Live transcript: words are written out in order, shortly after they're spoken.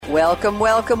Welcome,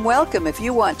 welcome, welcome. If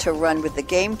you want to run with the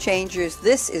game changers,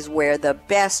 this is where the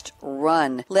best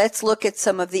run. Let's look at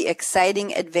some of the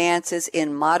exciting advances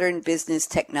in modern business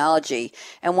technology.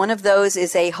 And one of those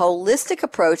is a holistic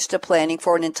approach to planning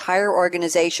for an entire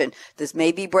organization. This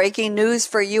may be breaking news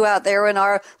for you out there in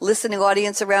our listening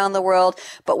audience around the world,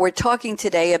 but we're talking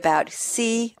today about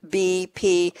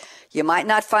CBP. You might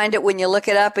not find it when you look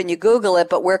it up and you Google it,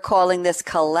 but we're calling this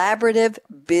collaborative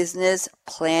business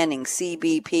planning,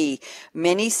 CBP.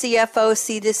 Many CFOs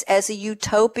see this as a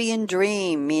utopian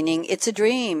dream, meaning it's a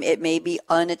dream. It may be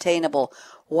unattainable.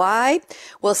 Why?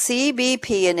 Well,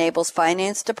 CBP enables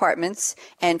finance departments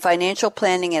and financial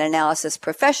planning and analysis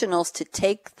professionals to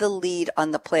take the lead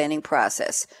on the planning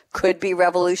process. Could be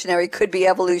revolutionary, could be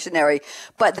evolutionary,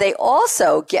 but they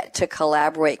also get to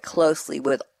collaborate closely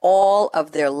with all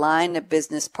of their line of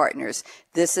business partners.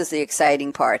 This is the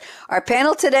exciting part. Our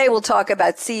panel today will talk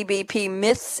about CBP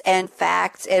myths and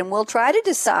facts, and we'll try to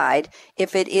decide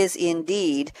if it is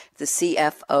indeed the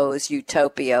CFO's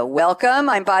utopia. Welcome.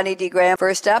 I'm Bonnie D. Graham.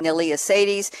 First up, Nili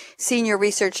Assades, Senior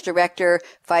Research Director,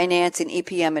 Finance and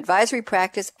EPM Advisory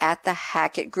Practice at the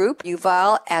Hackett Group.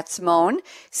 Yuval Atzmon,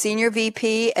 Senior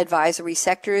VP, Advisory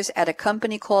Sectors at a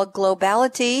company called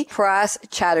Globality. Pras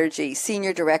Chatterjee,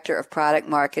 Senior Director of Product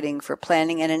Marketing for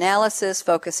Planning and Analysis,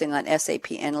 focusing on SAP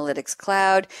Analytics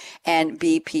Cloud and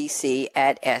BPC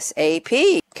at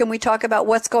SAP. Can we talk about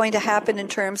what's going to happen in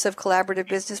terms of collaborative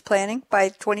business planning by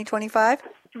 2025?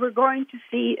 We're going to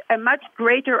see a much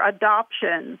greater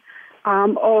adoption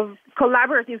of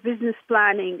collaborative business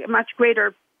planning, a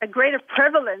greater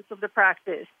prevalence of the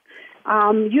practice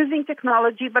using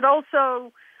technology, but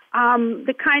also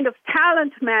the kind of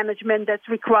talent management that's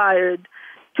required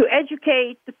to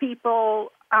educate the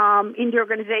people in the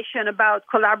organization about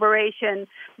collaboration,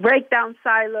 break down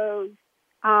silos,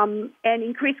 and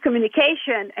increase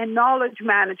communication and knowledge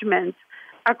management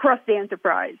across the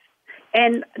enterprise.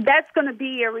 And that's going to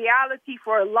be a reality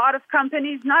for a lot of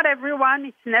companies. Not everyone.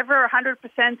 It's never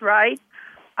 100% right.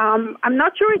 I'm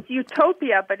not sure it's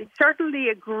utopia, but it's certainly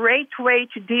a great way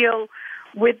to deal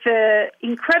with the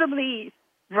incredibly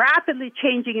rapidly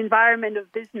changing environment of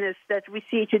business that we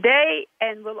see today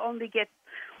and will only get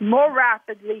more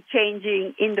rapidly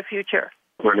changing in the future.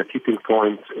 We're at a tipping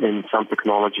point in some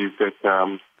technologies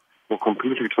that will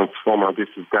completely transform how this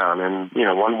is done. And,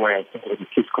 one way I think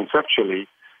it is conceptually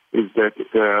is that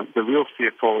the real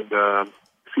CFO in the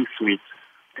C-suite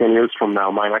 10 years from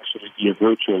now might actually be a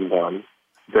virtual one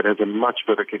that has a much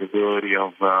better capability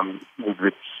of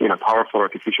with powerful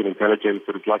artificial intelligence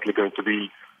that is likely going to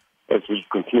be, as we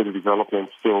continue the development,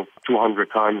 still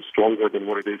 200 times stronger than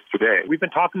what it is today. We've been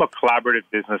talking about collaborative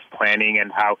business planning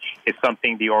and how it's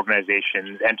something the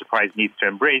organization, enterprise needs to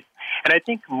embrace. And I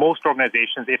think most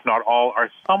organizations, if not all, are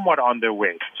somewhat on their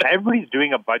way. So everybody's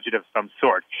doing a budget of some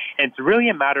sort. And it's really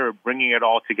a matter of bringing it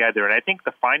all together. And I think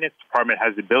the finance department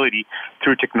has the ability,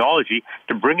 through technology,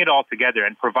 to bring it all together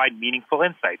and provide meaningful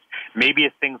insights. Maybe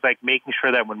it's things like making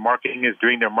sure that when marketing is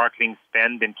doing their marketing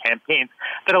spend and campaigns,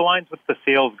 that aligns with the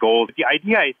sales goals. The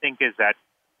idea, I think, is that,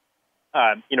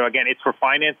 again, it's for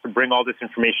finance to bring all this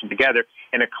information together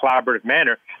in a collaborative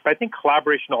manner. But I think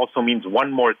collaboration also means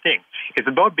one more thing. It's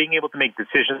about being able to make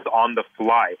decisions on the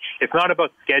fly. It's not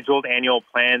about scheduled annual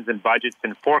plans and budgets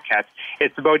and forecasts.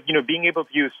 It's about, being able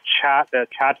to use chat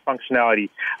functionality,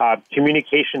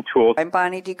 communication tools. I'm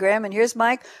Bonnie D. Graham, and here's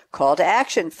Mike. Call to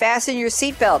action. Fasten your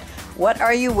seatbelt. What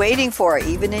are you waiting for?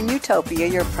 Even in utopia,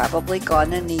 you're probably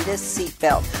going to need a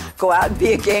seatbelt. Go out and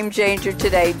be a game changer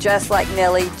today, just like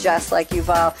Nili, just like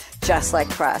Yuval, just like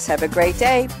Pras. Have a great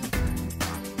day.